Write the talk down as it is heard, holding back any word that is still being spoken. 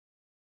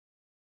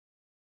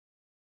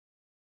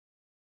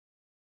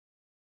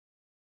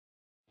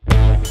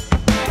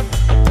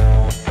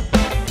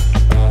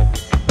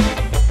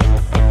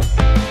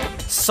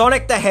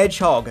Sonic the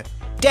Hedgehog.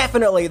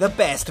 Definitely the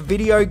best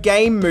video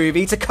game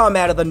movie to come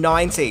out of the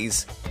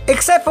 90s.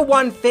 Except for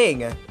one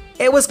thing.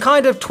 It was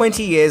kind of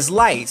 20 years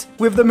late,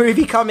 with the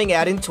movie coming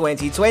out in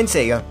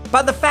 2020.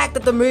 But the fact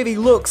that the movie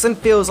looks and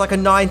feels like a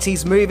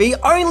 90s movie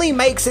only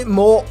makes it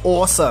more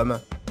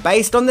awesome.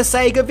 Based on the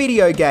Sega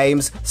video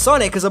games,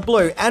 Sonic is a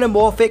blue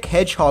anamorphic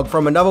hedgehog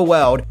from another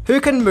world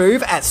who can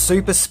move at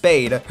super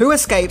speed, who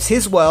escapes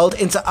his world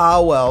into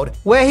our world,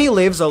 where he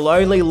lives a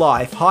lonely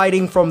life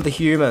hiding from the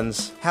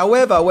humans.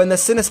 However, when the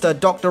sinister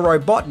Dr.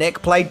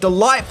 Robotnik, played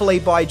delightfully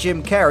by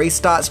Jim Carrey,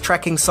 starts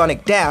tracking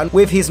Sonic down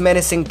with his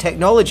menacing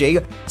technology,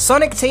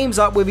 Sonic teams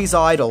up with his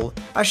idol,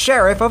 a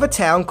sheriff of a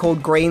town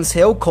called Greens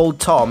Hill called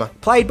Tom,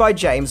 played by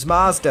James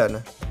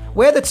Marsden,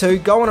 where the two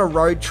go on a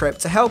road trip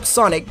to help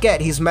Sonic get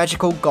his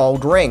magical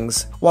gold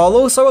rings, while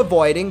also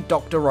avoiding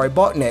Dr.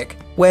 Robotnik,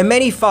 where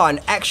many fun,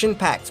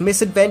 action-packed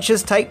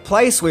misadventures take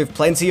place with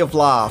plenty of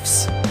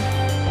laughs.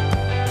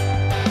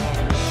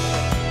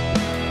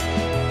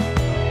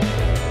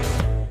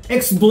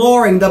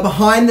 Exploring the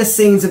behind the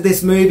scenes of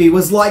this movie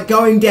was like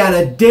going down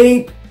a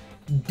deep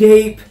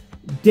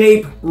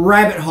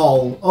rabbit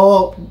hole,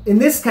 or in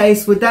this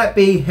case, would that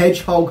be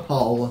hedgehog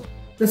hole?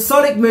 The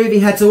Sonic movie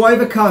had to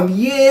overcome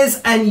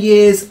years and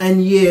years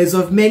and years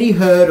of many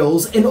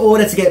hurdles in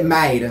order to get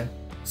made.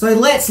 So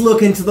let's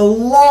look into the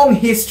long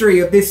history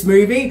of this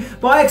movie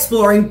by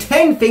exploring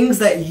 10 things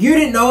that you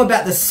didn't know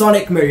about the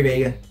Sonic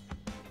movie.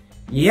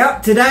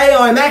 Yep, today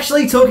I'm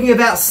actually talking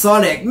about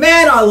Sonic.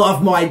 Man, I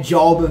love my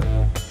job.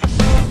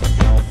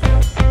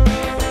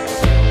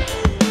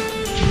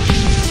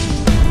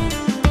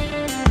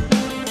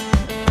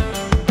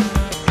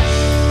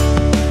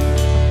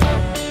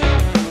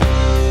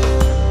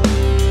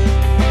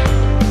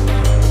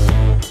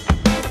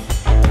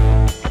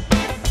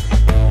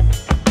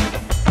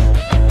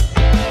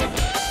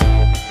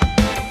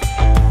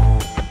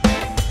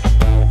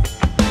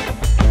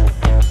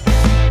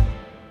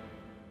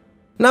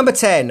 Number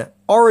 10.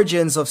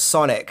 Origins of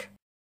Sonic.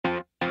 The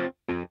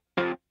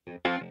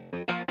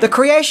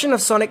creation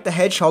of Sonic the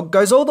Hedgehog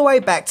goes all the way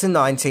back to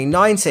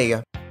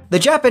 1990. The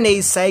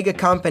Japanese Sega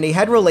company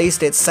had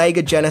released its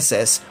Sega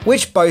Genesis,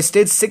 which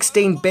boasted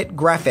 16-bit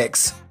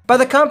graphics, but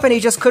the company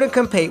just couldn't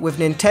compete with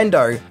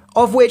Nintendo,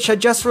 of which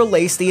had just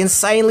released the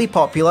insanely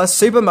popular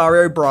Super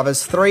Mario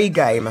Bros. 3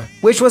 game,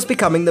 which was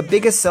becoming the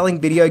biggest selling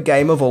video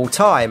game of all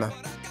time.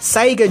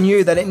 Sega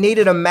knew that it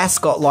needed a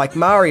mascot like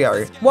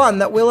Mario, one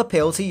that will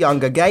appeal to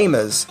younger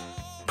gamers.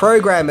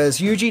 Programmers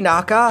Yuji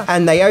Naka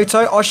and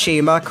Naoto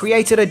Oshima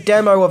created a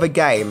demo of a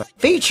game,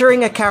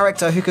 featuring a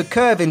character who could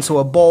curve into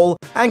a ball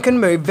and can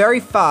move very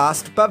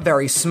fast but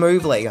very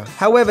smoothly.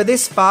 However,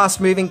 this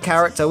fast-moving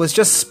character was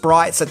just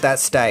sprites at that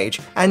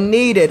stage, and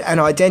needed an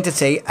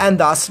identity and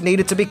thus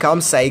needed to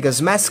become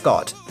Sega's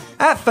mascot.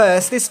 At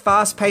first, this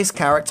fast-paced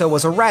character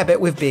was a rabbit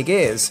with big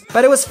ears,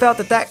 but it was felt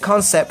that that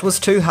concept was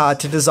too hard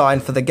to design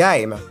for the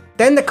game.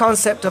 Then the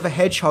concept of a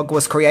hedgehog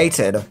was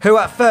created, who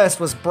at first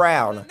was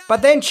brown,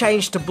 but then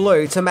changed to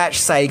blue to match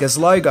Sega's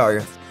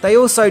logo. They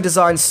also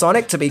designed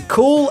Sonic to be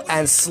cool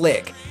and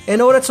slick, in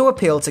order to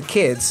appeal to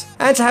kids,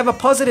 and to have a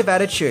positive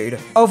attitude,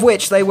 of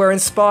which they were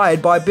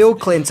inspired by Bill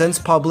Clinton's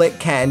public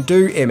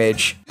can-do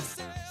image.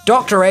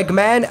 Dr.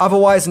 Eggman,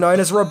 otherwise known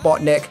as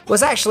Robotnik,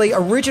 was actually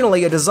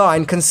originally a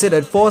design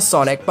considered for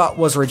Sonic but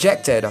was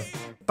rejected.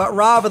 But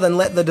rather than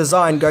let the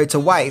design go to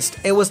waste,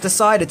 it was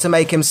decided to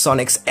make him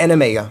Sonic's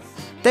enemy.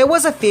 There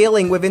was a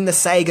feeling within the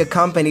Sega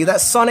company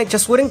that Sonic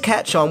just wouldn't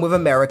catch on with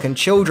American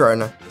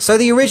children. So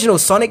the original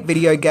Sonic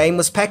video game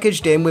was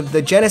packaged in with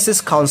the Genesis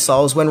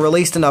consoles when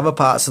released in other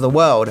parts of the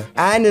world.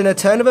 And in a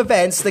turn of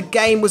events, the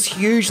game was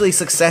hugely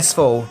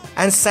successful,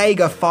 and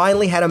Sega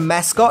finally had a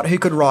mascot who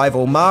could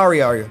rival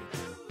Mario.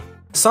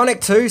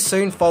 Sonic 2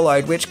 soon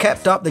followed, which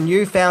kept up the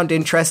newfound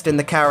interest in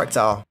the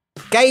character.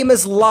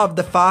 Gamers loved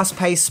the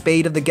fast-paced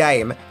speed of the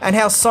game, and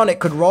how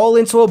Sonic could roll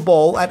into a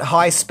ball at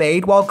high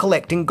speed while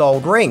collecting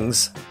gold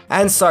rings.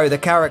 And so the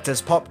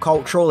character's pop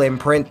cultural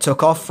imprint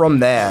took off from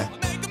there.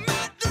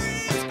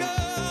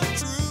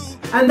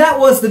 And that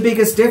was the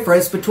biggest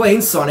difference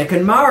between Sonic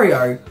and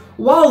Mario.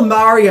 While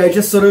Mario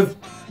just sort of,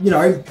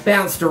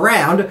 bounced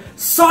around,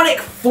 Sonic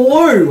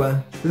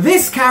flew!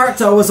 This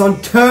character was on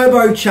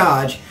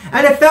turbocharge,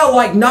 and it felt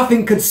like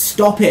nothing could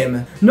stop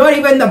him, not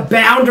even the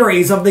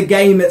boundaries of the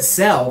game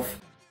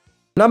itself.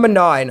 Number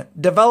 9.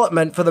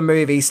 Development for the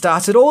movie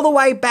started all the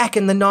way back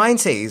in the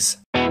 90s.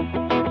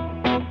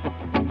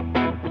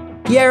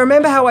 Yeah,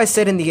 remember how I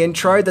said in the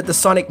intro that the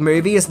Sonic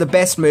movie is the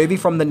best movie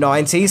from the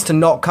 90s to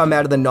not come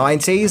out of the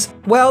 90s?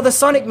 Well, the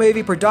Sonic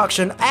movie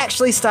production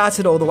actually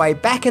started all the way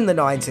back in the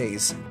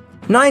 90s.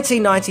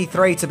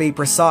 1993 to be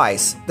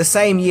precise, the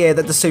same year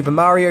that the Super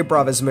Mario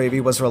Bros.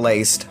 Movie was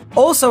released.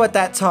 Also at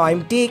that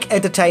time, DiC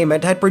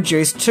Entertainment had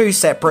produced 2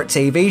 separate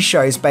TV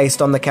shows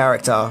based on the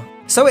character.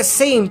 So it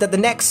seemed that the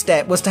next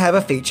step was to have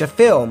a feature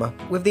film,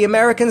 with the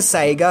American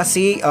Sega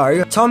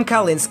CEO Tom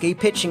Kalinske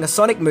pitching a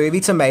Sonic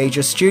movie to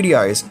major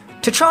studios,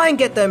 to try and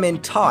get them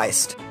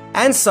enticed.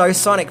 And so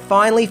Sonic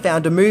finally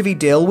found a movie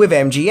deal with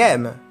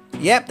MGM.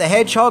 Yep, the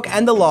Hedgehog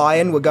and the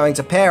Lion were going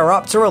to pair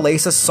up to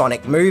release a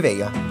Sonic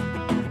movie.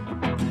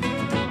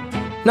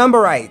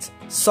 Number 8.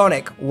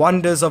 Sonic: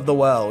 Wonders of the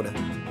World.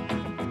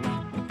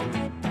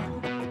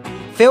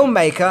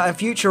 Filmmaker and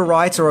future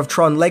writer of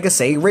Tron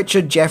Legacy,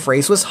 Richard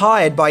Jeffries, was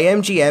hired by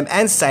MGM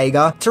and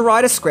Sega to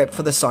write a script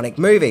for the Sonic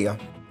movie.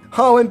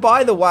 Oh, and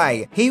by the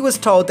way, he was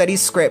told that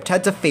his script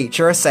had to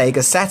feature a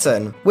Sega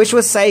Saturn, which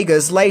was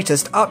Sega's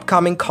latest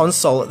upcoming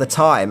console at the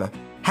time.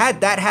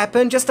 Had that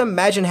happened, just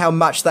imagine how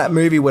much that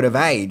movie would have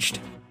aged.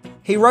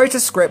 He wrote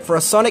a script for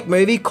a Sonic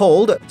movie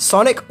called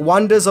Sonic: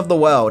 Wonders of the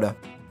World.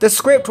 The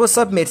script was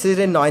submitted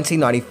in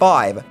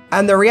 1995,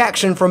 and the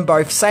reaction from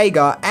both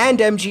Sega and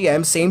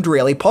MGM seemed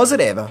really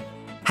positive.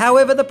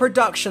 However, the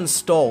production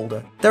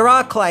stalled. There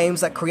are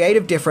claims that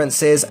creative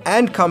differences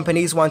and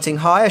companies wanting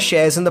higher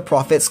shares in the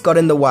profits got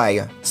in the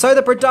way, so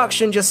the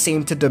production just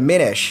seemed to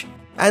diminish.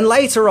 And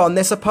later on,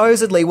 there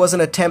supposedly was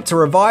an attempt to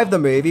revive the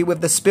movie with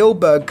the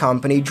Spielberg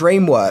company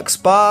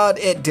DreamWorks, but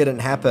it didn't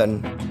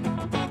happen.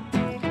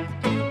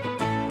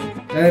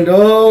 And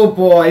oh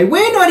boy,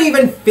 we're not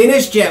even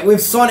finished yet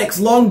with Sonic's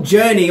long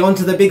journey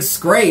onto the big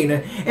screen.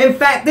 In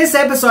fact, this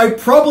episode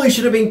probably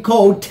should have been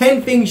called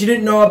 10 Things You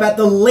Didn't Know About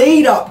the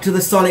Lead Up to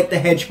the Sonic the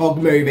Hedgehog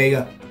movie.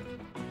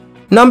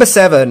 Number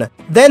 7.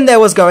 Then there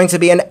was going to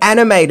be an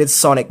animated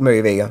Sonic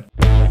movie.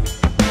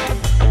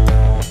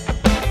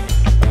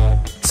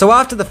 So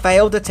after the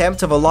failed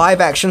attempt of a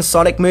live-action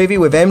Sonic movie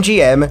with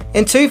MGM,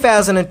 in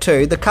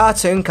 2002 the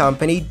cartoon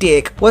company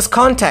Dick was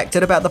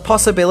contacted about the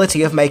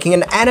possibility of making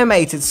an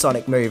animated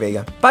Sonic movie,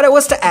 but it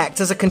was to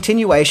act as a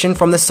continuation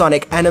from the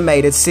Sonic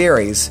animated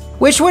series,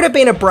 which would have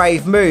been a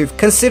brave move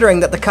considering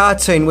that the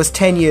cartoon was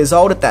 10 years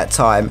old at that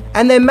time,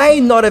 and there may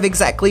not have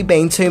exactly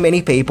been too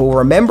many people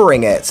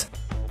remembering it.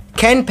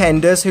 Ken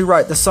Penders, who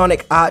wrote the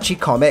Sonic Archie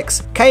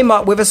comics, came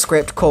up with a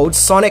script called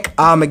Sonic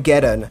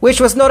Armageddon,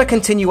 which was not a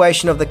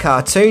continuation of the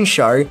cartoon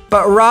show,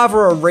 but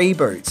rather a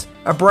reboot,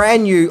 a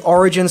brand new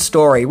origin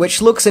story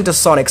which looks into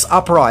Sonic's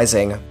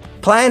uprising.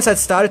 Plans had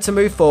started to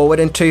move forward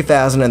in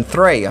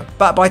 2003,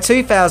 but by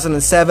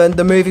 2007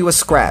 the movie was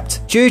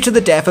scrapped due to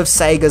the death of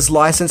Sega's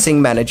licensing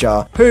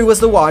manager, who was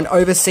the one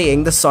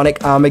overseeing the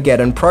Sonic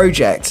Armageddon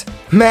project.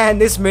 Man,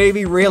 this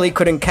movie really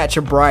couldn't catch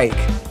a break.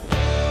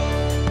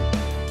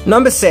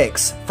 Number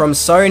 6. From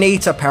Sony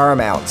to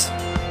Paramount.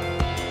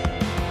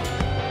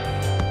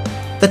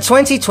 The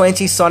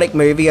 2020 Sonic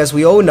movie as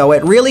we all know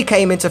it really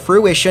came into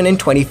fruition in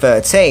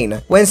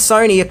 2013, when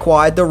Sony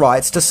acquired the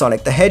rights to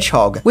Sonic the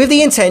Hedgehog, with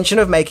the intention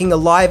of making a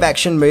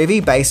live-action movie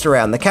based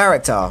around the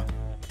character.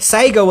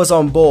 Sega was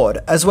on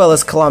board, as well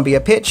as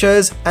Columbia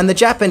Pictures and the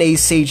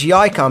Japanese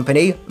CGI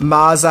company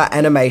Masa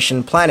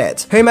Animation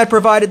Planet, whom had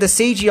provided the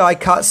CGI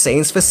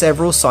cutscenes for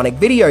several Sonic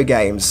video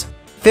games.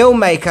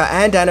 Filmmaker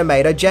and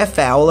animator Jeff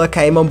Fowler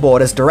came on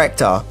board as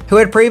director, who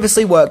had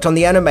previously worked on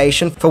the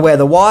animation for Where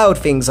the Wild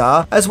Things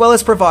Are, as well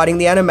as providing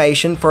the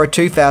animation for a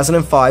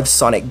 2005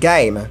 Sonic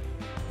game.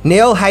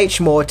 Neil H.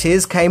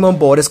 Mortiz came on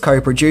board as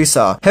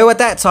co-producer, who at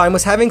that time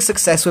was having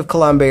success with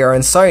Columbia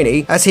and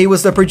Sony, as he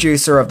was the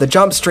producer of the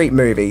Jump Street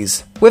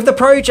movies, with the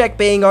project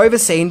being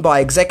overseen by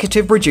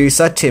executive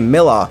producer Tim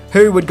Miller,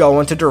 who would go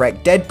on to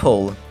direct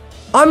Deadpool.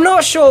 I'm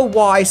not sure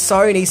why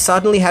Sony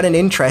suddenly had an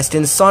interest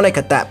in Sonic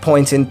at that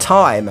point in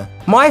time.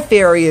 My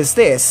theory is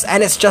this,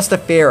 and it's just a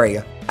theory.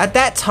 At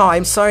that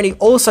time, Sony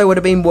also would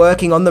have been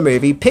working on the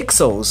movie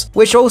Pixels,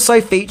 which also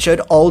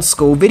featured old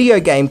school video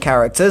game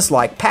characters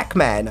like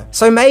Pac-Man.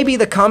 So maybe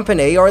the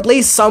company, or at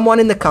least someone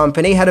in the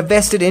company, had a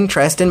vested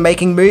interest in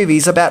making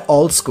movies about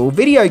old school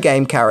video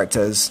game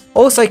characters.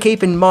 Also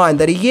keep in mind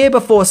that a year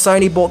before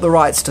Sony bought the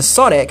rights to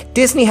Sonic,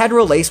 Disney had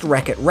released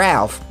Wreck-It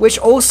Ralph, which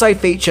also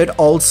featured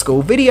old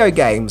school video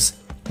games,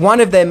 one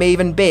of them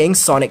even being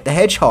Sonic the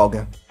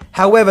Hedgehog.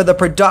 However, the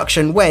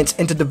production went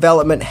into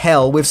development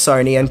hell with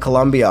Sony and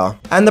Columbia,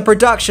 and the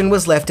production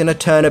was left in a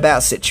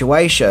turnabout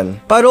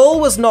situation. But all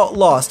was not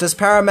lost, as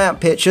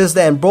Paramount Pictures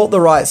then brought the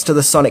rights to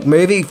the Sonic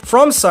movie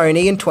from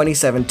Sony in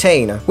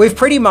 2017, with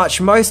pretty much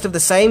most of the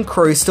same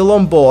crew still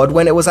on board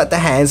when it was at the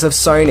hands of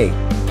Sony.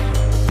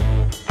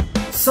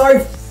 So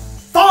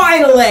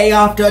finally,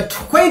 after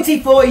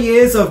 24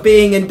 years of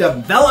being in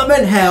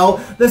development hell,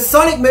 the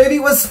Sonic movie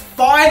was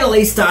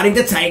finally starting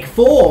to take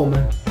form.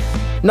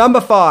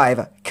 Number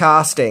 5.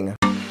 Casting.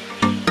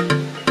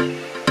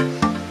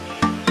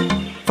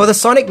 For the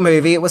Sonic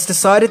movie, it was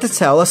decided to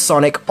tell a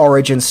Sonic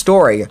origin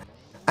story,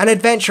 an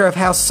adventure of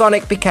how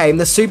Sonic became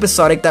the Super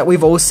Sonic that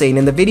we've all seen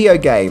in the video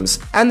games,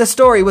 and the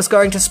story was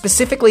going to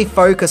specifically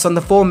focus on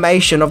the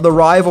formation of the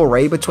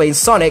rivalry between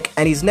Sonic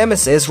and his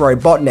nemesis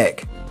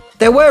Robotnik.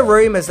 There were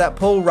rumours that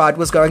Paul Rudd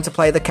was going to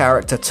play the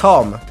character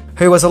Tom,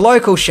 who was a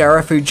local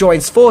sheriff who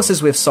joins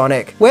forces with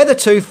Sonic, where the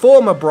two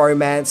form a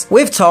bromance,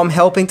 with Tom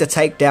helping to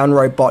take down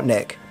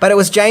Robotnik. But it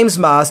was James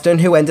Marsden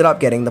who ended up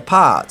getting the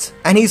part,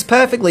 and he's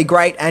perfectly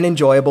great and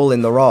enjoyable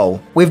in the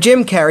role, with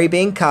Jim Carrey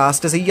being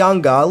cast as a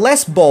younger,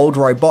 less bald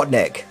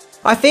Robotnik.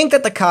 I think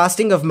that the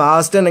casting of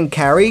Marsden and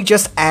Carrey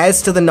just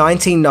adds to the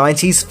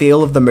 1990s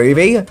feel of the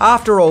movie.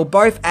 After all,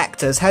 both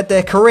actors had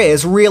their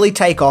careers really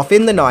take off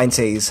in the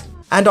 90s.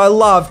 and I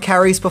love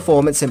Carrey's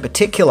performance in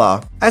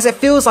particular, as it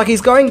feels like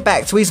he's going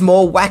back to his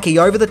more wacky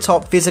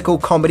over-the-top physical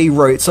comedy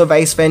roots of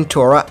Ace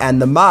Ventura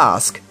and The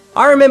Mask.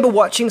 I remember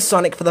watching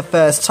Sonic for the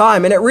first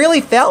time and it really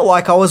felt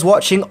like I was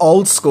watching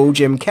old school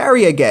Jim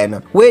Carrey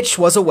again, which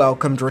was a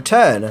welcomed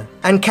return.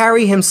 And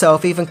Carrey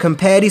himself even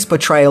compared his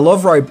portrayal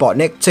of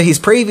Robotnik to his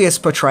previous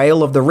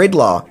portrayal of the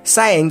Riddler,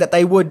 saying that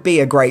they would be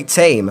a great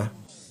team.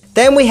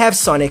 Then we have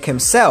Sonic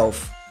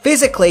himself.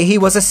 Physically, he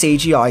was a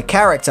CGI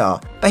character,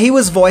 but he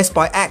was voiced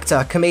by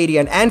actor,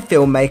 comedian, and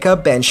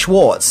filmmaker Ben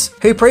Schwartz,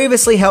 who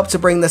previously helped to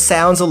bring the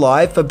sounds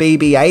alive for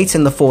BB-8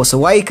 in The Force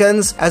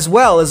Awakens, as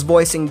well as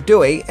voicing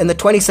Dewey in the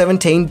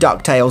 2017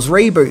 DuckTales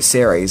reboot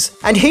series.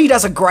 And he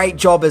does a great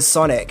job as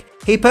Sonic.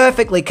 He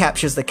perfectly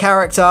captures the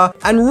character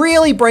and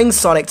really brings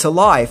Sonic to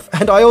life,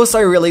 and I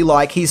also really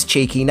like his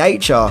cheeky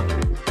nature.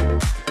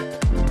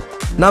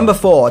 Number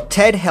 4.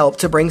 Ted helped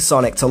to bring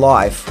Sonic to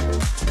life.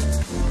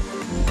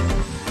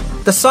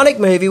 The Sonic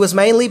movie was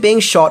mainly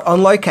being shot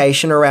on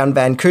location around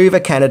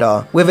Vancouver,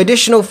 Canada, with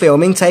additional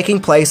filming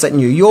taking place at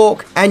New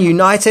York and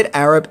United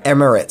Arab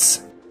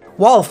Emirates.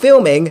 While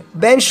filming,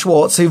 Ben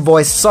Schwartz, who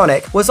voiced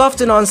Sonic, was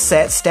often on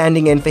set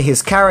standing in for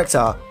his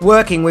character,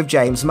 working with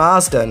James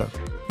Marsden.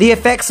 The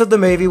effects of the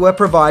movie were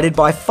provided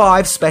by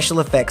 5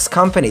 special effects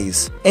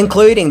companies,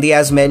 including the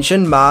as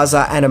mentioned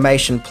Marza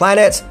Animation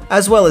Planet,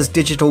 as well as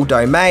Digital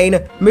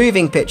Domain,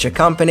 Moving Picture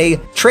Company,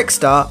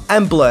 Trickstar,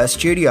 and Blur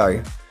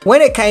Studio.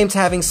 When it came to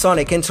having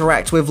Sonic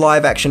interact with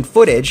live-action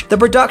footage, the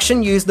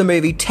production used the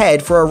movie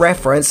Ted for a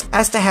reference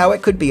as to how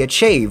it could be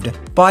achieved,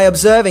 by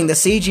observing the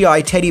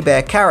CGI teddy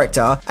bear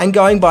character and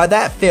going by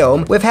that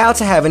film with how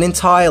to have an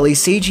entirely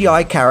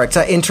CGI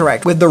character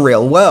interact with the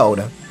real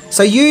world.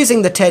 So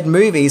using the Ted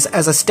movies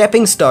as a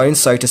stepping stone,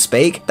 so to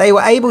speak, they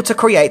were able to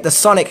create the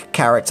Sonic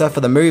character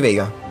for the movie.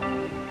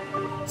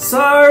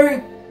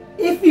 So,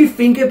 if you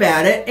think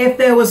about it, if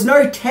there was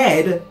no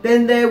Ted,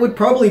 then there would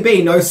probably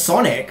be no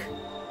Sonic.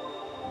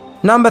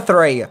 Number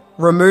 3.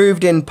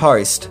 Removed in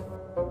post.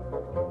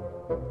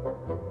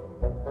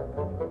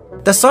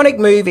 The Sonic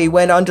movie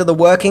went under the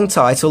working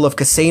title of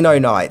Casino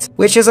Night,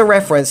 which is a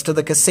reference to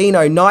the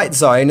Casino Night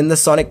Zone in the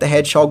Sonic the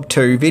Hedgehog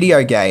 2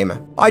 video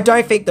game. I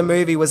don't think the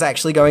movie was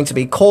actually going to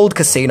be called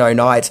Casino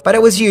Night, but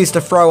it was used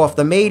to throw off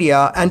the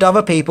media and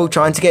other people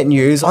trying to get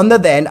news on the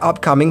then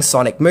upcoming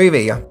Sonic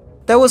movie.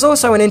 There was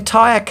also an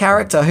entire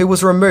character who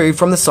was removed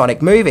from the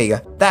Sonic movie,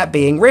 that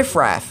being Riff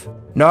Raff.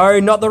 No,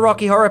 not the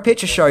Rocky Horror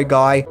Picture Show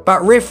guy,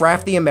 but Riff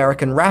Raff, the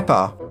American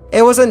rapper.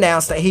 It was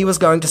announced that he was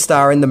going to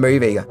star in the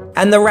movie,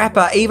 and the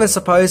rapper even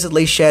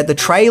supposedly shared the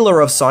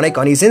trailer of Sonic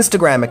on his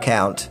Instagram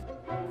account.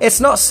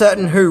 It's not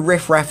certain who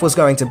Riff Raff was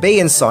going to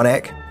be in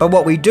Sonic, but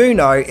what we do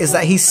know is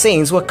that his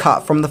scenes were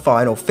cut from the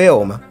final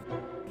film.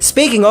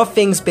 Speaking of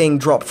things being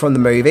dropped from the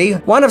movie,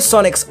 one of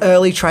Sonic's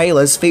early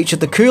trailers featured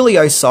the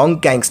Coolio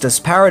song Gangsta's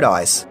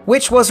Paradise,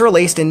 which was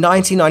released in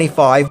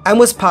 1995 and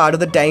was part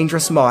of the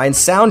Dangerous Minds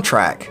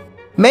soundtrack.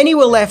 Many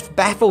were left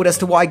baffled as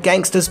to why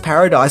Gangsta's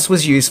Paradise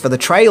was used for the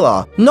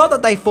trailer. Not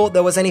that they thought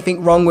there was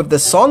anything wrong with the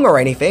song or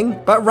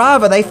anything, but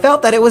rather they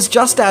felt that it was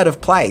just out of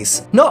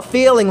place, not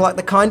feeling like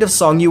the kind of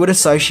song you would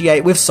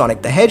associate with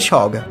Sonic the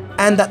Hedgehog,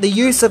 and that the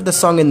use of the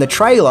song in the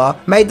trailer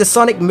made the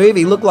Sonic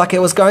movie look like it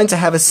was going to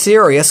have a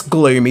serious,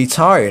 gloomy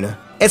tone.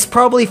 It's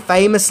probably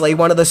famously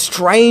one of the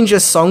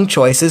strangest song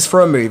choices for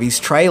a movie's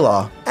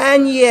trailer.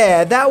 And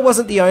yeah, that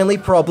wasn't the only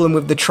problem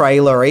with the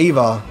trailer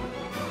either.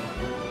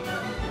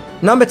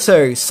 Number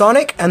 2.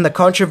 Sonic and the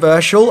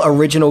controversial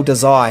original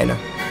design.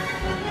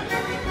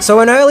 So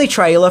an early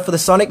trailer for the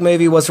Sonic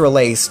movie was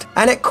released,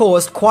 and it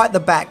caused quite the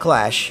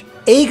backlash.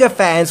 Eager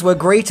fans were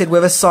greeted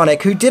with a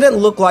Sonic who didn't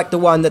look like the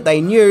one that they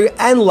knew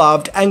and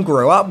loved and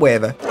grew up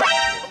with.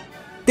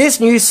 This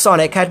new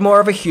Sonic had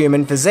more of a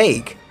human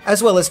physique,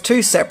 as well as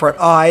 2 separate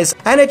eyes,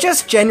 and it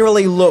just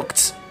generally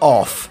looked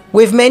off,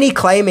 with many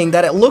claiming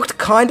that it looked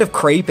kind of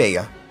creepy.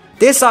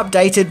 This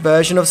updated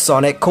version of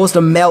Sonic caused a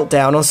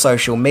meltdown on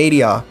social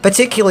media,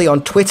 particularly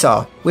on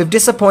Twitter, with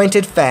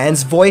disappointed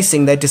fans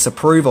voicing their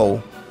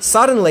disapproval.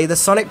 Suddenly, the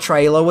Sonic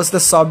trailer was the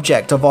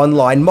subject of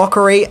online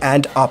mockery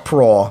and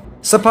uproar.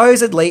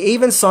 Supposedly,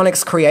 even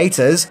Sonic's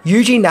creators,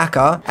 Yuji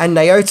Naka and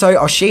Naoto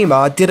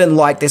Oshima, didn't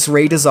like this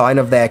redesign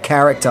of their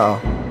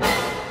character.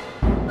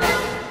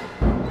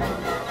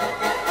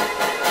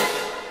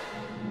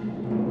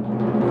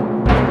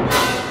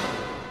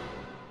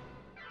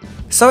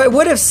 So it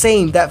would have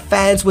seemed that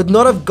fans would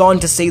not have gone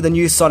to see the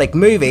new Sonic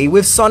movie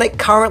with Sonic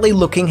currently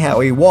looking how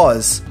he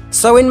was.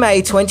 So in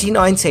May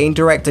 2019,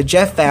 director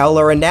Jeff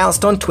Fowler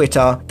announced on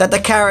Twitter that the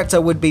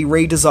character would be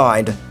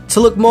redesigned to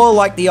look more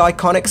like the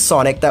iconic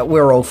Sonic that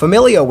we're all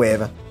familiar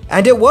with.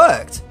 And it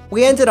worked!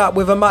 We ended up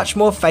with a much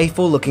more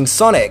faithful looking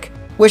Sonic,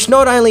 which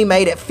not only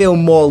made it feel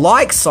more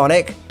like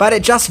Sonic, but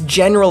it just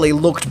generally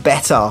looked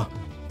better.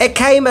 It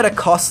came at a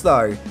cost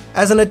though,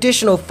 as an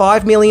additional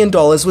 $5 million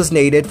was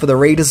needed for the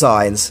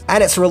redesigns,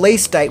 and its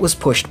release date was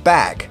pushed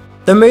back.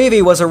 The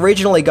movie was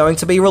originally going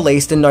to be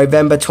released in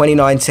November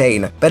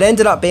 2019, but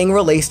ended up being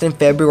released in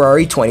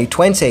February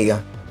 2020.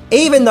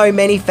 Even though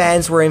many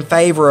fans were in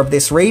favour of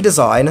this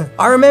redesign,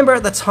 I remember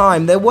at the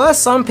time there were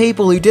some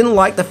people who didn't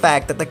like the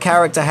fact that the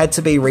character had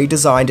to be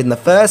redesigned in the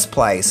first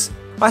place.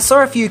 I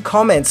saw a few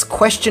comments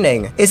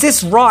questioning, is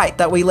this right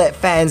that we let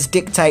fans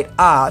dictate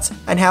art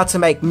and how to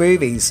make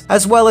movies,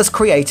 as well as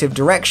creative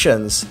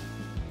directions?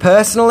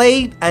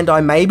 Personally, and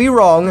I may be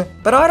wrong,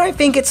 but I don't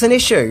think it's an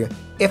issue.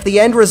 If the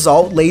end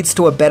result leads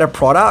to a better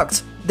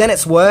product, then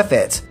it's worth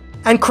it.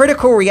 And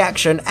critical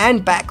reaction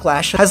and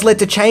backlash has led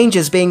to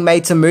changes being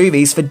made to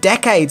movies for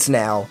decades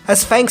now,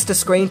 as thanks to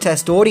screen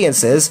test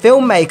audiences,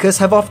 filmmakers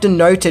have often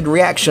noted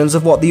reactions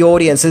of what the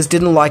audiences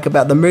didn't like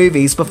about the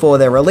movies before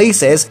their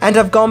releases and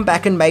have gone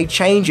back and made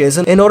changes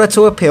in order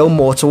to appeal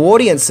more to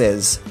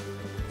audiences.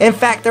 In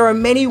fact, there are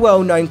many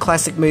well-known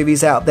classic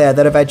movies out there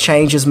that have had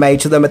changes made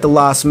to them at the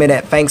last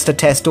minute thanks to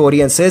test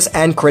audiences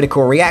and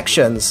critical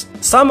reactions,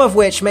 some of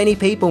which many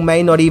people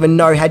may not even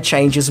know had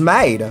changes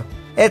made.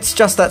 It's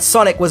just that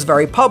Sonic was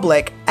very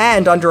public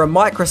and under a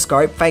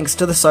microscope thanks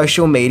to the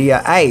social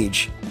media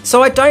age.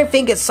 So I don't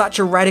think it's such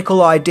a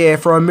radical idea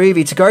for a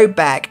movie to go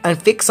back and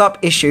fix up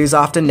issues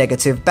after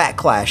negative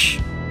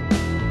backlash.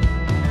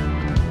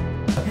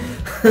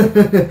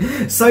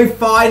 So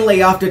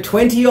finally, after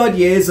 20 odd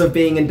years of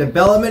being in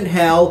development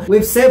hell,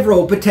 with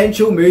several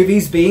potential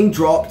movies being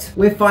dropped,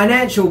 with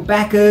financial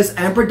backers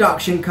and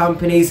production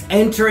companies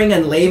entering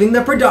and leaving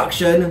the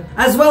production,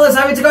 as well as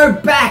having to go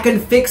back and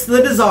fix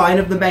the design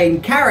of the main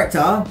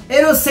character,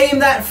 it'll seem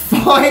that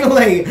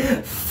finally,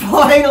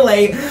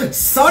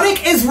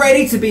 Sonic is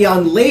ready to be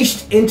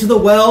unleashed into the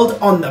world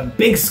on the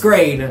big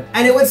screen.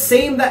 And it would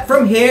seem that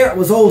from here it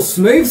was all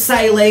smooth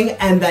sailing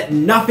and that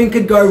nothing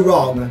could go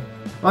wrong.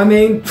 I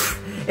mean,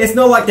 it's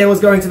not like there was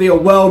going to be a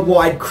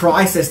worldwide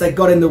crisis that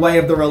got in the way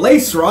of the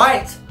release,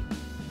 right?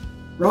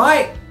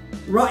 Right?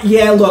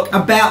 Yeah, look,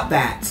 about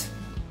that.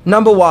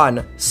 Number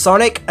 1.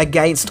 Sonic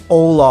Against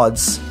All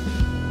Odds.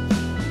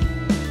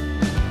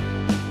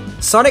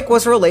 Sonic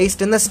was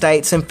released in the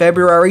States in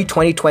February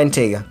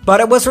 2020, but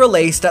it was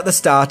released at the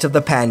start of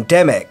the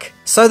pandemic.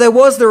 So there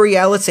was the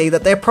reality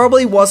that there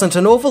probably wasn't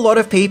an awful lot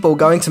of people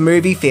going to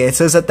movie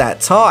theatres at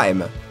that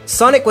time.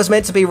 Sonic was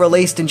meant to be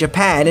released in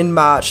Japan in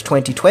March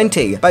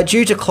 2020, but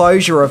due to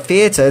closure of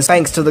theatres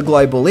thanks to the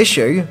global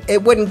issue,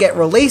 it wouldn't get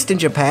released in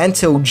Japan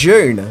till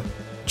June.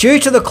 Due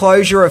to the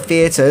closure of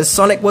theatres,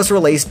 Sonic was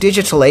released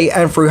digitally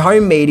and through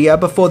home media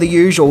before the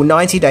usual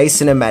 90-day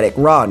cinematic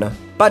run.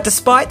 But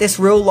despite this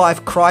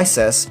real-life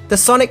crisis, the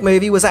Sonic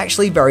movie was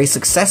actually very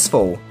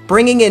successful,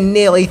 bringing in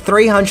nearly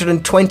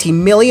 $320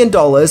 million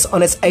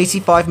on its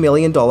 $85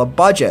 million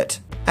budget.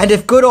 And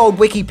if good old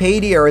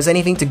Wikipedia is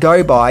anything to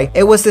go by,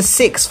 it was the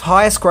 6th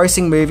highest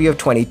grossing movie of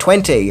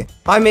 2020.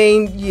 I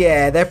mean,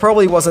 yeah, there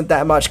probably wasn't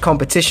that much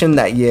competition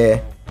that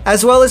year.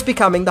 As well as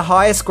becoming the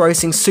highest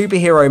grossing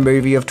superhero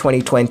movie of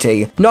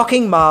 2020,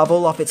 knocking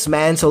Marvel off its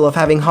mantle of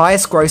having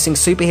highest grossing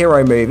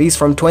superhero movies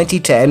from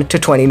 2010 to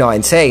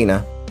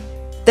 2019.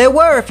 There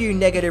were a few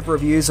negative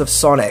reviews of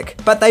Sonic,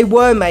 but they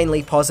were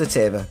mainly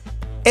positive.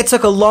 It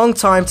took a long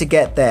time to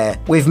get there,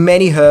 with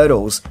many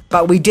hurdles,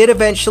 but we did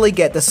eventually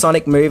get the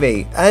Sonic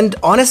movie, and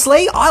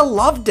honestly, I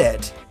loved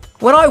it.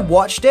 When I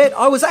watched it,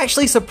 I was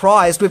actually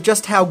surprised with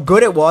just how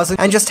good it was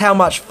and just how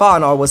much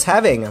fun I was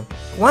having.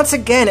 Once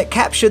again, it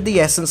captured the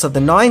essence of the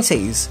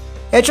 90s.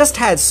 It just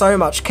had so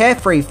much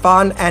carefree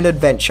fun and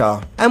adventure,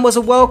 and was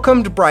a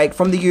welcomed break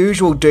from the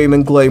usual doom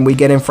and gloom we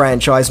get in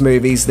franchise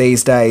movies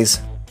these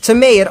days. To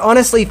me, it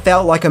honestly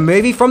felt like a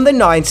movie from the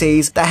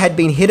 90s that had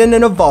been hidden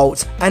in a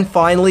vault and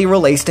finally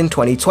released in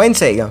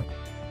 2020.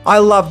 I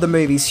loved the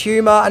movie's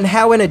humour and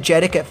how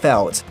energetic it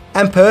felt,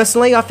 and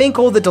personally I think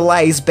all the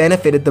delays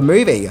benefited the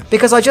movie,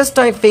 because I just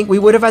don't think we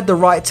would have had the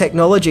right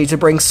technology to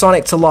bring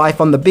Sonic to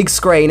life on the big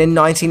screen in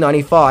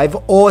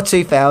 1995 or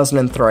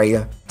 2003.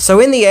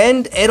 So in the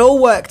end, it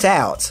all worked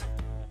out.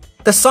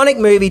 The Sonic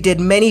movie did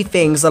many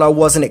things that I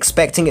wasn't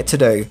expecting it to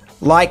do,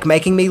 like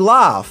making me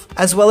laugh,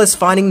 as well as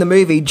finding the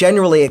movie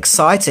generally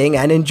exciting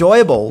and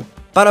enjoyable.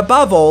 But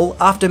above all,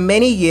 after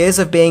many years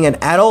of being an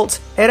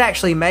adult, it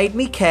actually made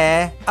me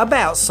care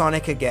about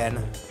Sonic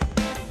again.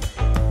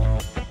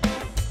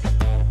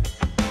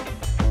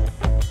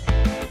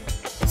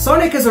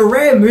 Sonic is a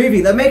rare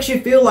movie that makes you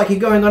feel like you're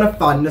going on a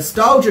fun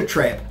nostalgia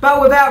trip, but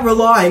without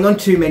relying on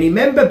too many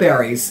member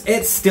berries.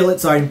 It's still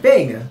its own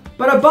thing.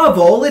 But above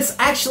all, it's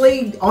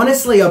actually,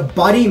 honestly, a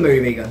buddy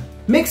movie,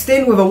 mixed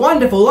in with a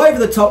wonderful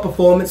over-the-top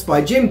performance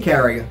by Jim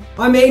Carrey.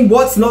 I mean,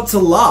 what's not to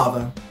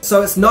love?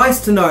 So it's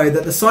nice to know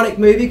that the Sonic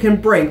movie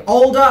can bring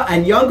older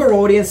and younger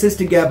audiences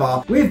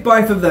together, with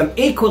both of them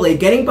equally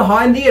getting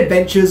behind the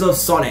adventures of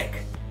Sonic.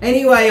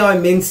 Anyway,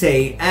 I'm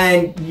Minty,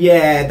 and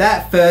yeah,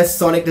 that first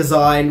Sonic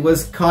design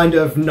was kind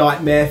of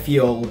nightmare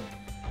fuel.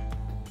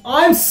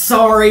 I'm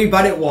sorry,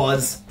 but it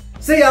was.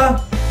 See ya!